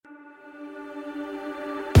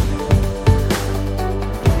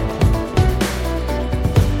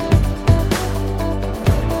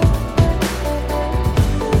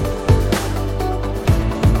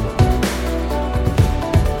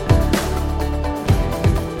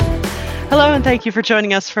Hello, and thank you for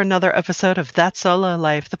joining us for another episode of That Solo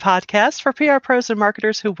Life, the podcast for PR pros and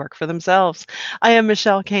marketers who work for themselves. I am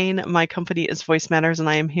Michelle Kane. My company is Voice Matters, and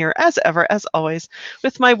I am here as ever, as always,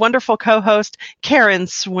 with my wonderful co-host, Karen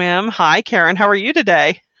Swim. Hi, Karen. How are you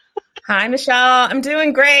today? Hi, Michelle. I'm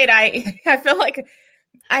doing great. I feel like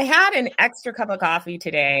I had an extra cup of coffee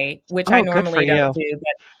today, which I normally don't do,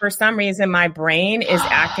 but for some reason my brain is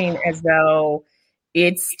acting as though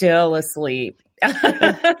it's still asleep.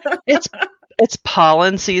 It's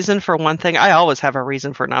pollen season for one thing. I always have a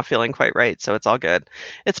reason for not feeling quite right, so it's all good.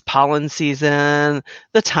 It's pollen season.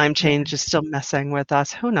 The time change is still messing with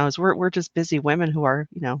us. Who knows? We're just busy women who are,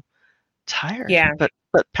 tired. Yeah. But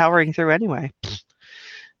powering through anyway.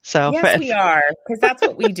 So yes, we are, because that's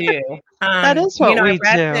what we do. That is what we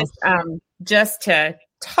do. This, just to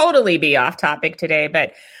totally be off topic today,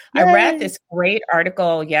 but Yay. I read this great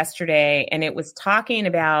article yesterday, and it was talking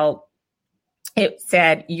about, it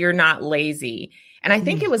said, you're not lazy. And I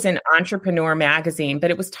think it was in Entrepreneur Magazine, but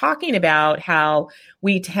it was talking about how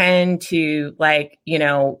we tend to, like,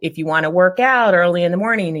 if you want to work out early in the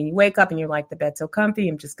morning and you wake up and you're like, the bed's so comfy,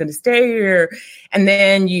 I'm just going to stay here. And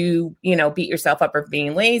then you beat yourself up for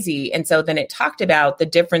being lazy. And so then it talked about the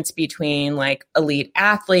difference between like elite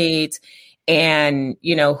athletes and,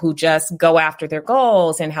 who just go after their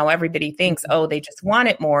goals, and how everybody thinks, oh, they just want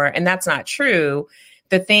it more. And that's not true.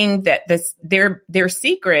 The thing that their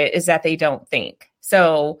secret is that they don't think.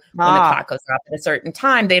 So when the clock goes up at a certain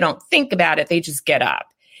time, they don't think about it. They just get up.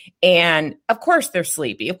 And of course they're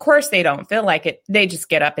sleepy. Of course they don't feel like it. They just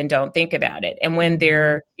get up and don't think about it. And when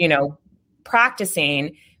they're,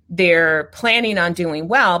 practicing, they're planning on doing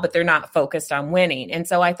well, but they're not focused on winning. And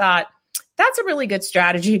so I thought that's a really good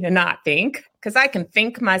strategy to not think, because I can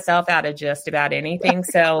think myself out of just about anything.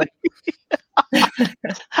 So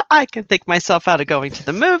I can think myself out of going to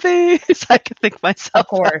the movies. I can think myself of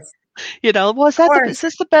course. Is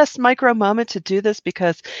this the best micro moment to do this?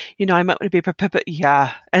 Because, I might want to be prepared.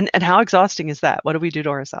 Yeah. And how exhausting is that? What do we do to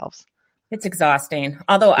ourselves? It's exhausting.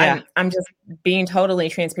 Although I'm just being totally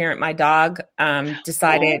transparent. My dog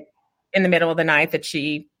decided in the middle of the night that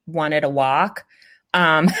she wanted a walk.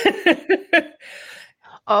 So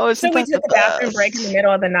we took a bathroom break in the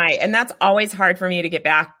middle of the night. And that's always hard for me to get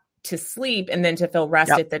back to sleep and then to feel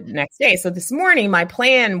rested the next day. So this morning, my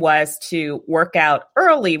plan was to work out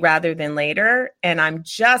early rather than later. And I'm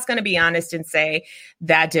just going to be honest and say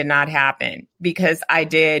that did not happen, because I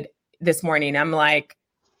did this morning. I'm like,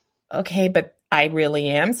 okay, but I really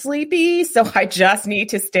am sleepy. So I just need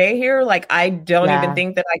to stay here. Like, I don't even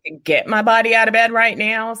think that I can get my body out of bed right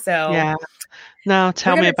now. So no,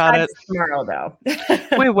 tell me about it tomorrow, though.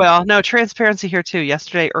 We will. No, transparency here too.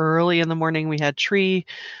 Yesterday, early in the morning, we had tree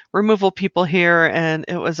removal people here, and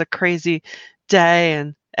it was a crazy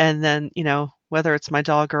day. And then, whether it's my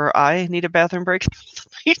dog or I need a bathroom break,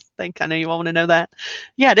 I know you all want to know that.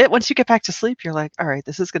 Yeah, once you get back to sleep, you're like, all right,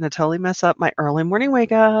 this is going to totally mess up my early morning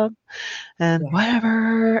wake up and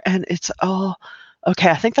whatever. And it's all okay.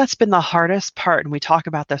 I think that's been the hardest part. And we talk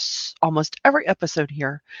about this almost every episode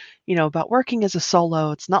here, about working as a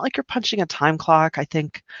solo. It's not like you're punching a time clock. I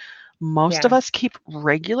think most of us keep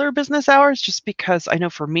regular business hours just because I know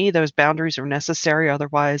for me, those boundaries are necessary.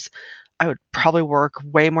 Otherwise, I would probably work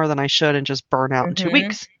way more than I should and just burn out in 2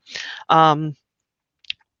 weeks. But,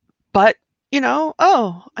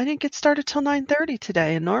 I didn't get started till 9:30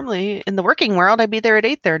 today. And normally in the working world, I'd be there at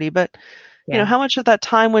 8:30. But, how much of that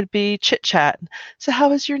time would be chit chat? So how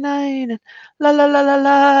was your night? And la, la, la, la,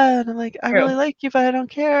 la. And I'm like, I really like you, but I don't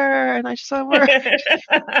care. And I just want to work.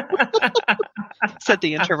 Said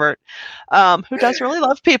the introvert, who does really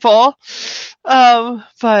love people.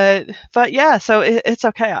 But yeah, so it's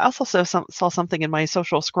okay. I also saw something in my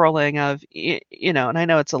social scrolling of, and I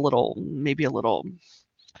know it's maybe a little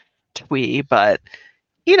twee, but,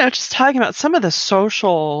 just talking about some of the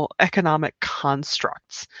social economic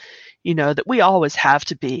constructs, that we always have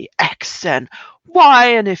to be X and Y.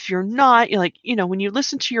 And if you're not, you're like, when you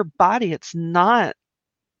listen to your body, it's not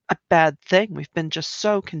a bad thing. We've been just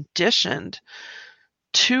so conditioned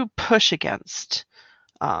to push against.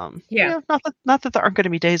 Not that there aren't going to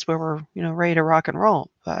be days where we're, ready to rock and roll,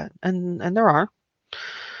 but there are.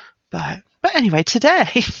 But anyway,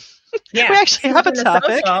 today we actually have a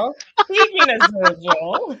topic. Speaking of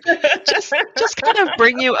social, just kind of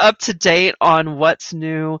bring you up to date on what's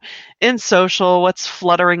new in social, what's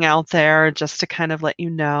fluttering out there, just to kind of let you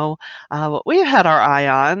know what we've had our eye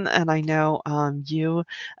on. And I know you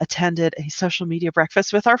attended a social media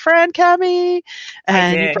breakfast with our friend Cami,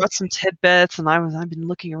 and you brought some tidbits, and I've been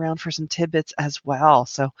looking around for some tidbits as well.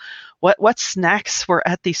 So what snacks were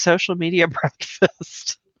at the social media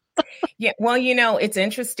breakfast? Yeah. Well, it's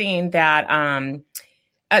interesting that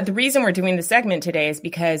the reason we're doing the segment today is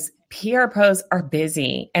because PR pros are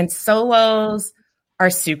busy and solos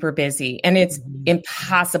are super busy. And it's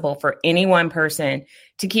impossible for any one person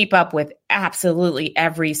to keep up with absolutely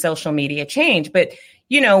every social media change. But,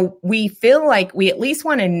 we feel like we at least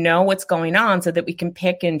want to know what's going on so that we can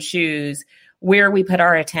pick and choose where we put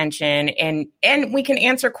our attention and we can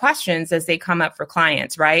answer questions as they come up for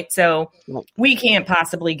clients, right? So we can't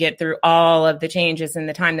possibly get through all of the changes in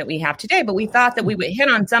the time that we have today, but we thought that we would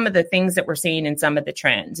hit on some of the things that we're seeing in some of the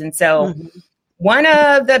trends. And so one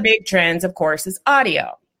of the big trends, of course, is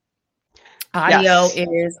audio. Audio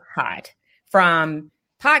is hot, from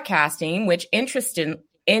podcasting, which interestingly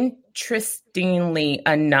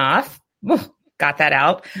enough, got that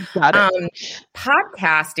out. Got it.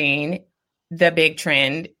 Podcasting, the big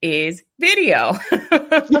trend is video.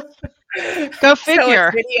 Go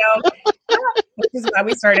figure. So video, which is why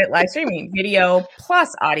we started live streaming, video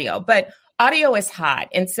plus audio. But audio is hot.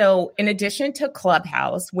 And so in addition to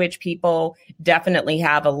Clubhouse, which people definitely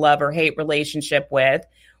have a love or hate relationship with,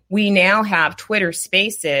 we now have Twitter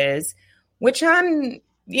Spaces, which I've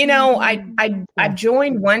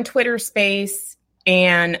joined one Twitter Space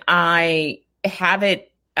and I have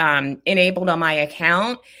it enabled on my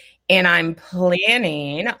account. And I'm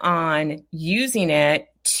planning on using it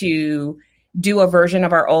to do a version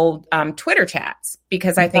of our old Twitter chats,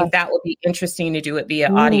 because I think that would be interesting to do it via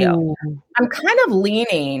audio. I'm kind of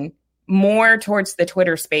leaning more towards the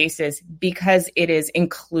Twitter Spaces because it is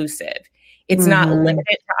inclusive. It's not limited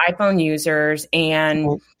to iPhone users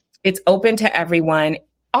and it's open to everyone.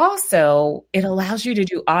 Also, it allows you to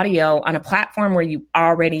do audio on a platform where you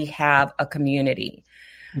already have a community.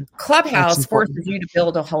 Clubhouse forces you to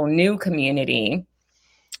build a whole new community.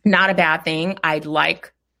 Not a bad thing. I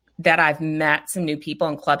like that I've met some new people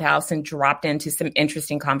in Clubhouse and dropped into some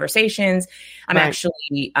interesting conversations. I'm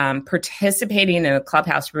actually participating in a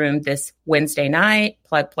Clubhouse room this Wednesday night.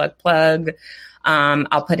 Plug.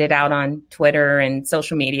 I'll put it out on Twitter and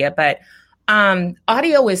social media, but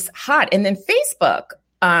audio is hot. And then Facebook,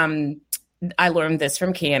 I learned this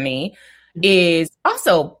from Cami, is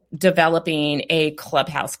also developing a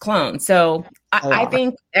Clubhouse clone. So I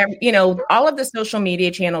think, all of the social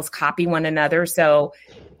media channels copy one another. So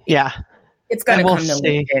it's going to come to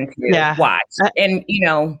LinkedIn to watch. And,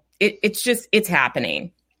 it's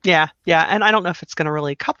happening. Yeah. And I don't know if it's going to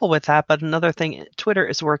really couple with that, but another thing Twitter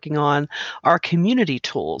is working on are community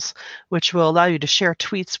tools, which will allow you to share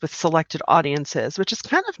tweets with selected audiences, which is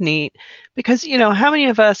kind of neat because, how many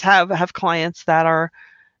of us have clients that are,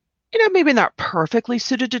 maybe not perfectly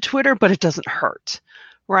suited to Twitter, but it doesn't hurt,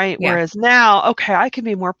 right? Yeah. Whereas now, I can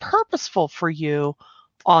be more purposeful for you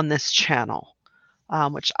on this channel,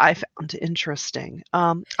 which I found interesting.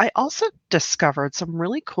 I also discovered some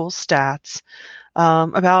really cool stats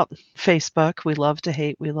about Facebook. We love to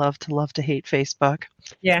hate Facebook.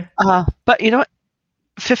 Yeah. But you know what?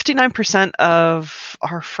 59% of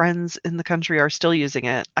our friends in the country are still using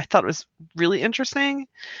it. I thought it was really interesting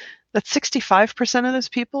that 65% of those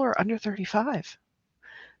people are under 35.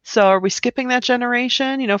 So are we skipping that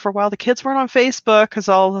generation? For a while the kids weren't on Facebook because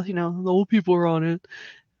all, the old people were on it.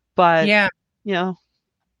 But, so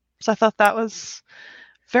I thought that was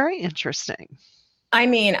very interesting. I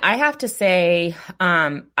mean, I have to say,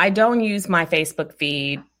 I don't use my Facebook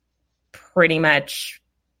feed pretty much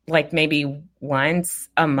like maybe once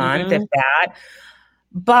a month, if that.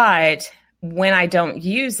 But when I don't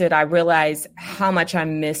use it, I realize how much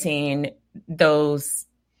I'm missing those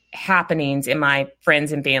happenings in my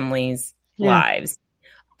friends and family's lives,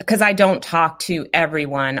 because I don't talk to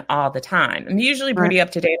everyone all the time. I'm usually pretty up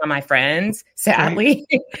to date on my friends, sadly.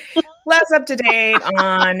 Less up to date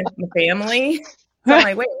on my family. So I'm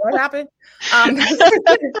like, wait, what happened?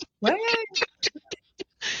 What?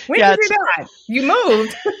 When did you die? You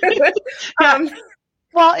moved.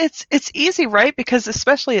 Well, it's easy, right? Because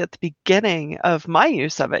especially at the beginning of my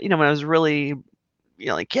use of it, when I was really,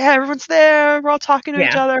 everyone's there, we're all talking to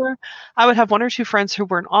each other. I would have one or two friends who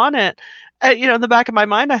weren't on it. In the back of my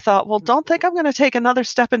mind, I thought, well, don't think I'm going to take another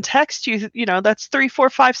step and text you. That's 3, 4,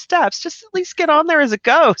 5 steps. Just at least get on there as a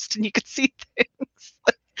ghost and you can see things.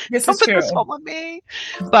 This is true. This home on me.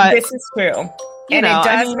 But this is true. And it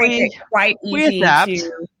does make it quite easy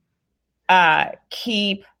to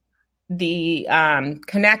keep the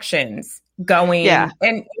connections going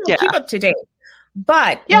and keep up to date.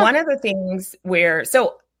 But one of the things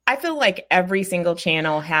so I feel like every single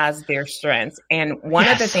channel has their strengths. And one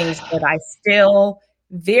of the things that I still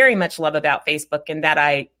very much love about Facebook and that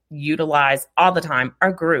I utilize all the time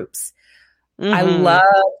are groups. I love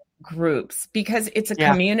groups because it's a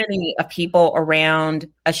community of people around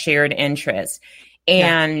a shared interest.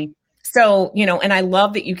 And so, you know, and I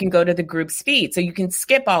love that you can go to the group's feed. So you can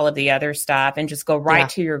skip all of the other stuff and just go right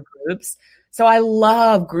to your groups. So I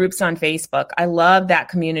love groups on Facebook. I love that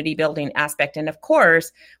community building aspect. And of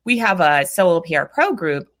course, we have a Solo PR Pro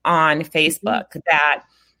group on Facebook that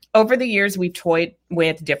over the years we've toyed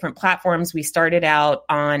with different platforms. We started out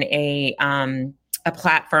on a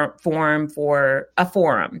platform for a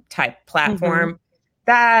forum type platform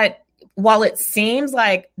that while it seems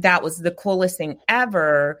like that was the coolest thing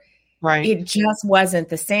ever, it just wasn't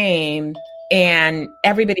the same. And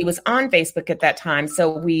everybody was on Facebook at that time.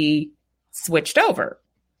 So we switched over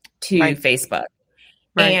to Facebook.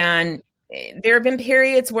 And there have been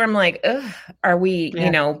periods where I'm like, ugh, are we, you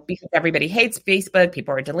know, because everybody hates Facebook,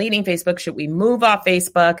 people are deleting Facebook. Should we move off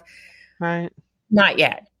Facebook? Not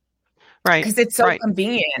yet. Because it's so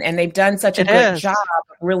convenient and they've done such a good job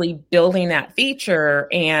of really building that feature.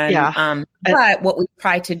 And, but what we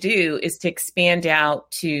try to do is to expand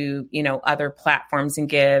out to, you know, other platforms and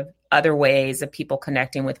give other ways of people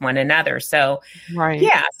connecting with one another. So, I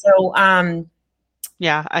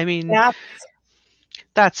mean,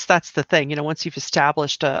 that's the thing, you know, once you've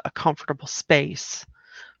established a comfortable space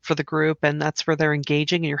for the group and that's where they're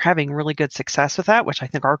engaging and you're having really good success with that, which I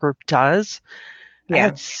think our group does.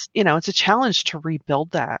 It's, you know, it's a challenge to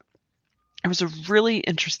rebuild that. It was a really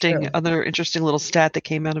interesting, other interesting little stat that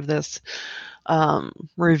came out of this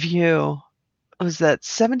review was that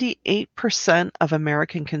 78% of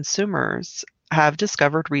American consumers have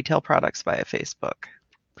discovered retail products via Facebook.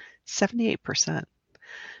 78%.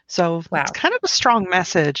 So it's kind of a strong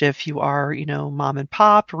message if you are, you know, mom and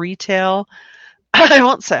pop, retail. I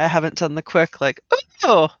won't say I haven't done the quick, like,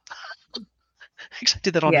 oh, actually I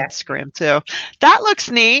do that on Instagram too. That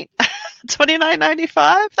looks neat. $29.95.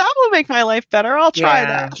 That will make my life better. I'll try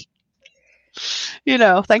that. You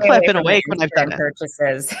know, thankfully I've been awake when I've done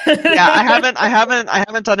purchases. I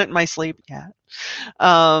haven't done it in my sleep yet.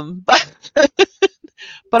 But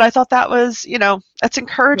I thought that was, you know, that's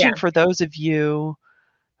encouraging for those of you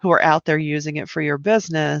who are out there using it for your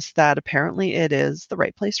business, that apparently it is the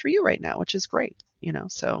right place for you right now, which is great. You know,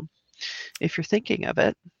 so if you're thinking of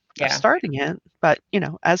it, starting it, but you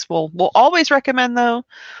know, as we'll always recommend though,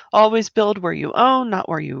 always build where you own, not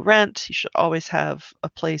where you rent. You should always have a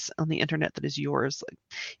place on the internet that is yours. Like,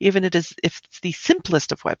 even if it's the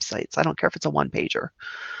simplest of websites, I don't care if it's a one pager.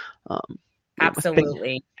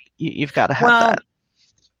 Absolutely. You've got to have that.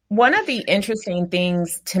 One of the interesting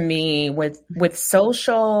things to me with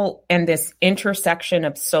social and this intersection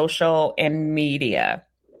of social and media.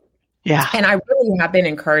 And I really have been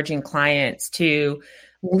encouraging clients to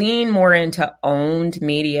lean more into owned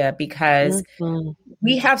media because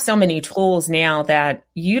we have so many tools now that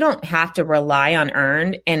you don't have to rely on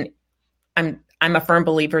earned. And I'm a firm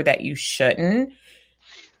believer that you shouldn't,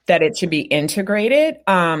 that it should be integrated.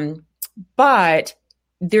 But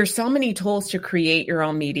there's so many tools to create your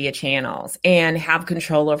own media channels and have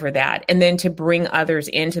control over that. And then to bring others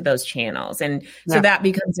into those channels. And so that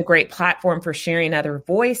becomes a great platform for sharing other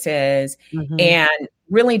voices and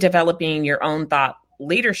really developing your own thought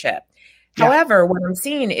leadership. However, what I'm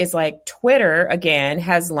seeing is like Twitter, again,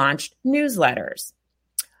 has launched newsletters.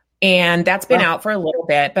 And that's been out for a little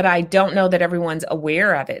bit, but I don't know that everyone's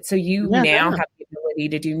aware of it. So you now have the ability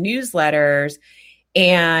to do newsletters,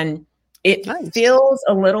 and it feels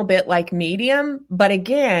a little bit like Medium, but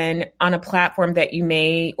again, on a platform that you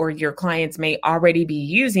may or your clients may already be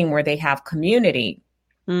using where they have community.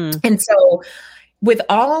 And so with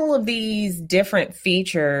all of these different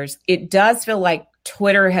features, it does feel like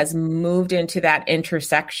Twitter has moved into that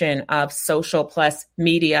intersection of social plus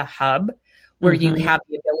media hub, where you have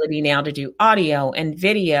the ability now to do audio and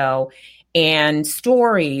video and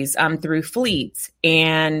stories through fleets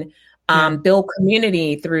and build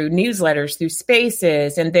community through newsletters, through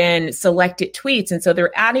spaces, and then selected tweets. And so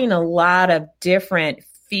they're adding a lot of different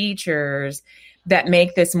features that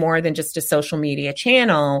make this more than just a social media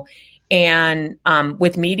channel. And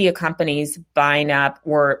with media companies buying up,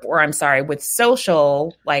 with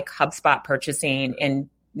social, like HubSpot purchasing and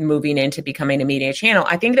moving into becoming a media channel,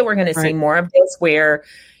 I think that we're going to see more of this where,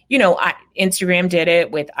 you know, Instagram did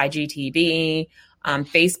it with IGTV,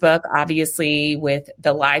 Facebook, obviously, with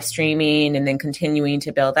the live streaming and then continuing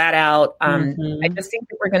to build that out. I just think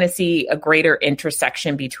that we're going to see a greater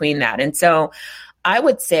intersection between that. And so I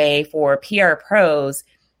would say for PR pros,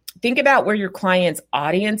 think about where your clients'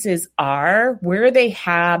 audiences are, where they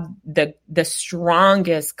have the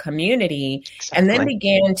strongest community, and then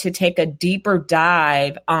begin to take a deeper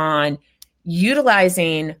dive on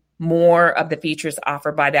utilizing more of the features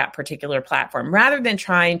offered by that particular platform rather than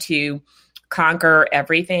trying to conquer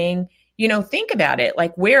everything. Think about it.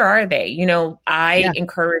 Like, where are they? I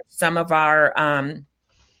encourage some of our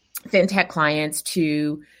fintech clients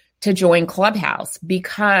to join Clubhouse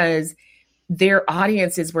because their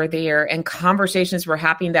audiences were there and conversations were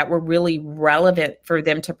happening that were really relevant for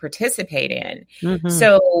them to participate in. Mm-hmm.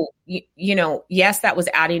 So, yes, that was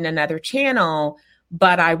adding another channel,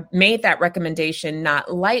 but I made that recommendation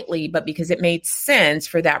not lightly, but because it made sense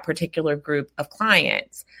for that particular group of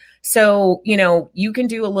clients. So, you can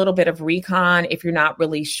do a little bit of recon if you're not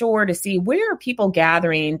really sure to see where are people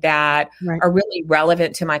gathering that are really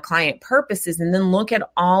relevant to my client purposes, and then look at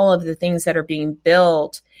all of the things that are being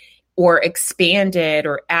built or expanded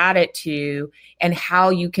or added to, and how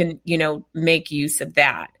you can, make use of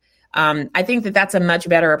that. I think that that's a much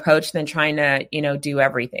better approach than trying to, do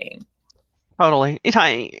everything. Totally.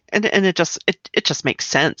 And it just makes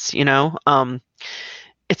sense,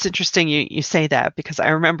 It's interesting you say that, because I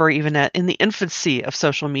remember even in the infancy of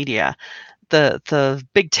social media, the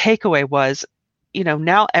big takeaway was,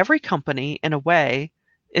 now every company in a way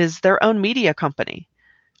is their own media company.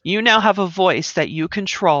 You now have a voice that you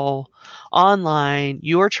control online.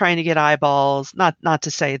 You're trying to get eyeballs, not to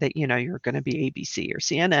say that, you're going to be ABC or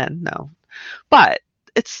CNN. No, but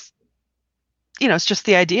it's just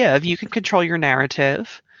the idea of you can control your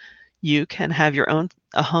narrative. You can have your own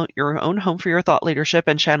home for your thought leadership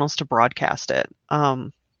and channels to broadcast it. I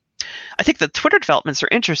think the Twitter developments are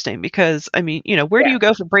interesting because, where do you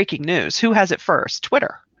go for breaking news? Who has it first?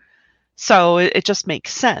 Twitter. So it just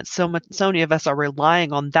makes sense. So many of us are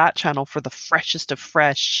relying on that channel for the freshest of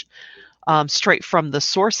fresh, straight from the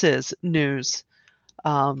sources news.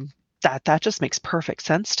 That just makes perfect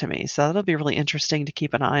sense to me. So that'll be really interesting to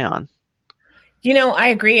keep an eye on. I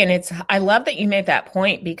agree. And I love that you made that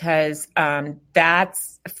point, because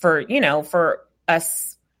that's for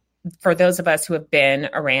us, for those of us who have been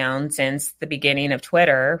around since the beginning of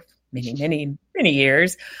Twitter, many, many, many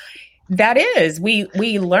years. That is, we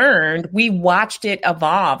learned, we watched it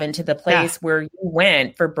evolve into the place where you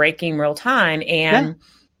went for breaking real time. And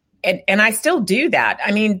I still do that.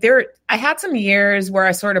 I had some years where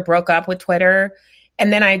I sort of broke up with Twitter,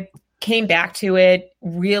 and then I came back to it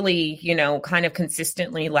really, kind of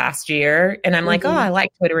consistently last year. And I'm like, oh, I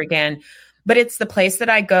like Twitter again. But it's the place that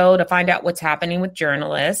I go to find out what's happening with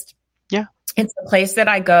journalists. Yeah. It's the place that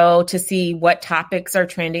I go to see what topics are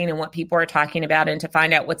trending and what people are talking about, and to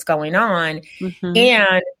find out what's going on. Mm-hmm.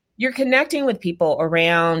 And you're connecting with people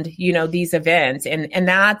around, these events. And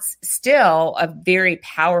that's still a very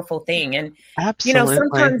powerful thing. And, absolutely,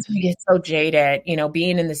 sometimes we get so jaded,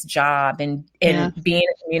 being in this job and being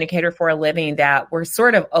a communicator for a living, that we're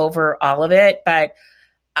sort of over all of it. But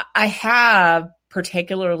I have,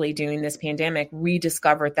 particularly during this pandemic,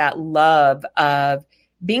 rediscovered that love of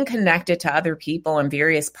being connected to other people in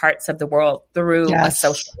various parts of the world through a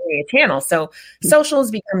social media channel. So social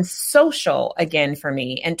has become social again for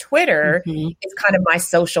me. And Twitter is kind of my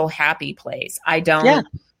social happy place. I don't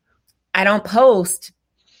post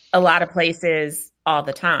a lot of places all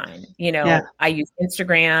the time. I use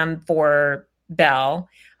Instagram for Belle.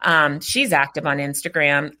 She's active on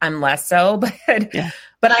Instagram. I'm less so, but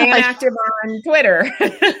I am active on Twitter.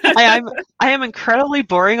 I am incredibly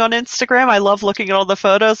boring on Instagram. I love looking at all the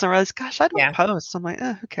photos and I realize, gosh, I don't post. I'm like,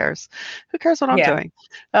 who cares? Who cares what I'm doing?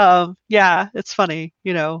 It's funny,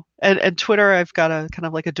 and Twitter, I've got a kind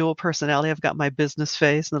of like a dual personality. I've got my business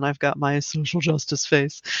face, and then I've got my social justice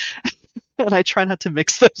face. And I try not to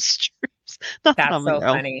mix those streams. That's so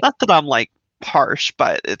funny. Not that I'm like harsh,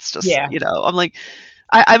 but it's just, I'm like,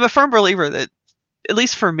 I'm a firm believer that, at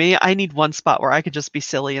least for me, I need one spot where I could just be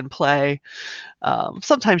silly and play.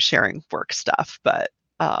 Sometimes sharing work stuff, but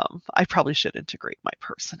I probably should integrate my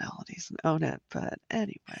personalities and own it. But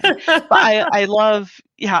anyway, but I love,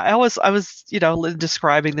 I was,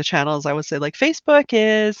 describing the channels. I would say, like, Facebook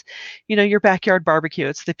is, your backyard barbecue.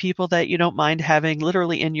 It's the people that you don't mind having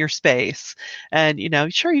literally in your space. And,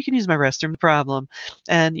 sure, you can use my restroom, no problem.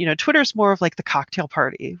 And, Twitter's more of like the cocktail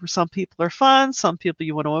party, where some people are fun, some people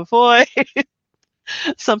you want to avoid.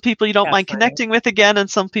 Some people you don't mind connecting with again, and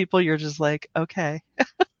some people you're just like, okay,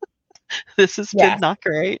 this has been not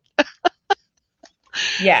great.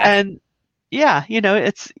 And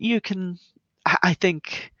it's,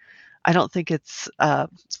 I don't think it's a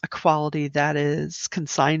quality that is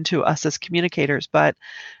consigned to us as communicators, but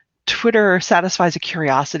Twitter satisfies a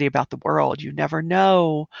curiosity about the world. You never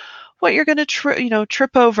know what you're going to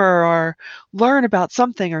trip over or learn about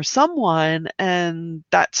something or someone, and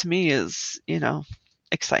that to me is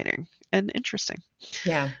exciting and interesting.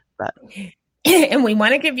 But and we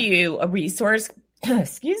want to give you a resource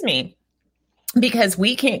excuse me, because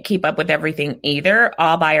we can't keep up with everything either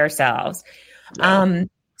all by ourselves. No.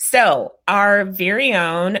 So our very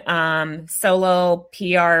own solo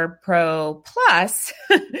PR Pro Plus,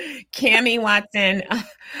 Cami Watson,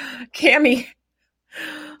 Cami.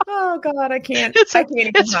 Oh God, I can't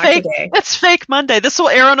even talk fake, today. It's fake Monday. This will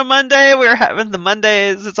air on a Monday. We're having the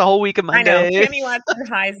Mondays. It's a whole week of Mondays. I know. Cami Watson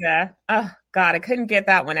Heiza. Oh God, I couldn't get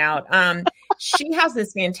that one out. She has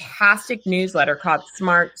this fantastic newsletter called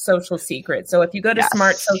Smart Social Secrets. So if you go to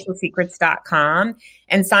smartsocialsecrets.com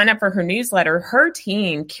and sign up for her newsletter, her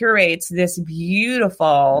team curates this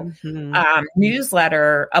beautiful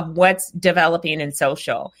newsletter of what's developing in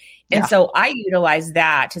social. And so I utilize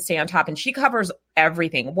that to stay on top. And she covers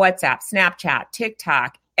everything: WhatsApp, Snapchat,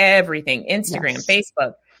 TikTok, everything, Instagram,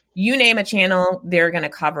 Facebook. You name a channel, they're going to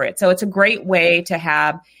cover it. So it's a great way to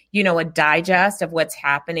have, a digest of what's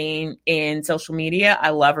happening in social media. I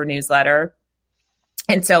love her newsletter.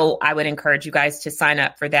 And so I would encourage you guys to sign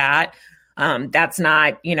up for that. That's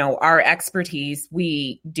not, our expertise.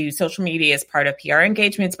 We do social media as part of PR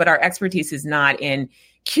engagements, but our expertise is not in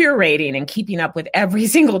curating and keeping up with every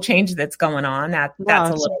single change that's going on. That's a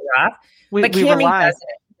little rough. But Cami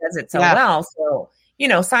does it so well. So,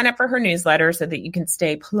 sign up for her newsletter so that you can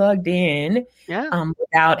stay plugged in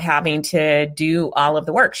without having to do all of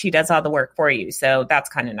the work. She does all the work for you. So that's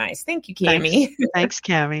kind of nice. Thank you, Cami. Thanks,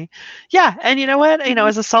 Cami. Yeah. And you know what?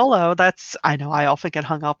 As a solo, I know I often get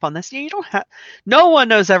hung up on this. No one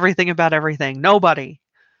knows everything about everything. Nobody.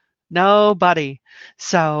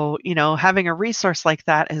 So, having a resource like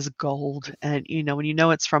that is gold. And, when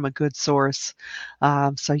it's from a good source.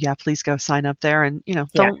 So yeah, please go sign up there and,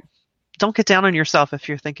 don't get down on yourself if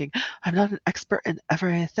you're thinking, I'm not an expert in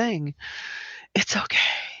everything. It's okay.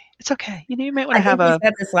 It's okay. You might want to have we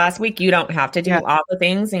said this last week. You don't have to do all the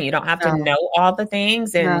things, and you don't have to know all the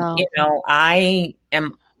things. And, I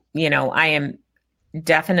am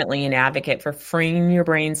definitely an advocate for freeing your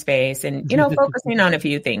brain space and, focusing on a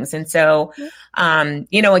few things. And so,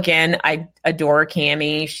 again, I adore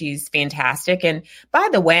Cami. She's fantastic. And by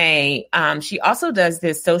the way, she also does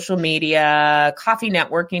this social media coffee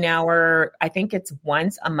networking hour. I think it's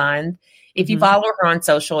once a month. If you follow her on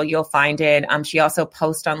social, you'll find it. She also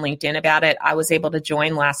posts on LinkedIn about it. I was able to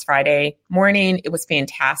join last Friday morning. It was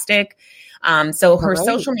fantastic. So her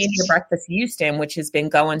social media breakfast Houston, which has been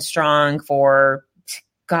going strong for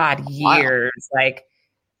years, like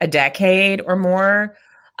a decade or more.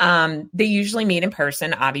 They usually meet in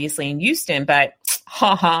person, obviously in Houston, but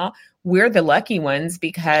we're the lucky ones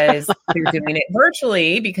because they're doing it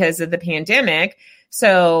virtually because of the pandemic.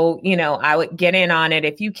 So, I would get in on it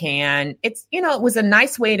if you can. It's, it was a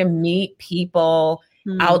nice way to meet people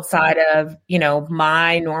outside of,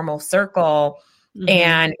 my normal circle.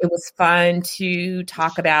 And it was fun to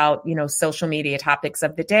talk about, social media topics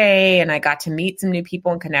of the day. And I got to meet some new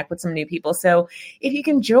people and connect with some new people. So if you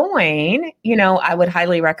can join, I would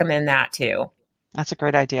highly recommend that too. That's a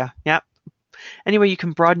great idea. Yep. Anyway, you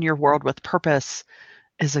can broaden your world with purpose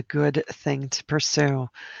is a good thing to pursue.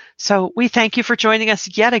 So we thank you for joining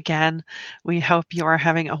us yet again. We hope you are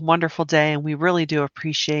having a wonderful day, and we really do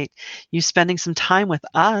appreciate you spending some time with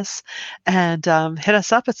us. And hit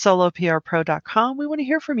us up at soloprpro.com. We want to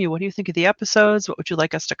hear from you. What do you think of the episodes? What would you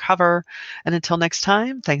like us to cover? And until next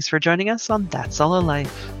time, thanks for joining us on That Solo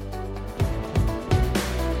Life.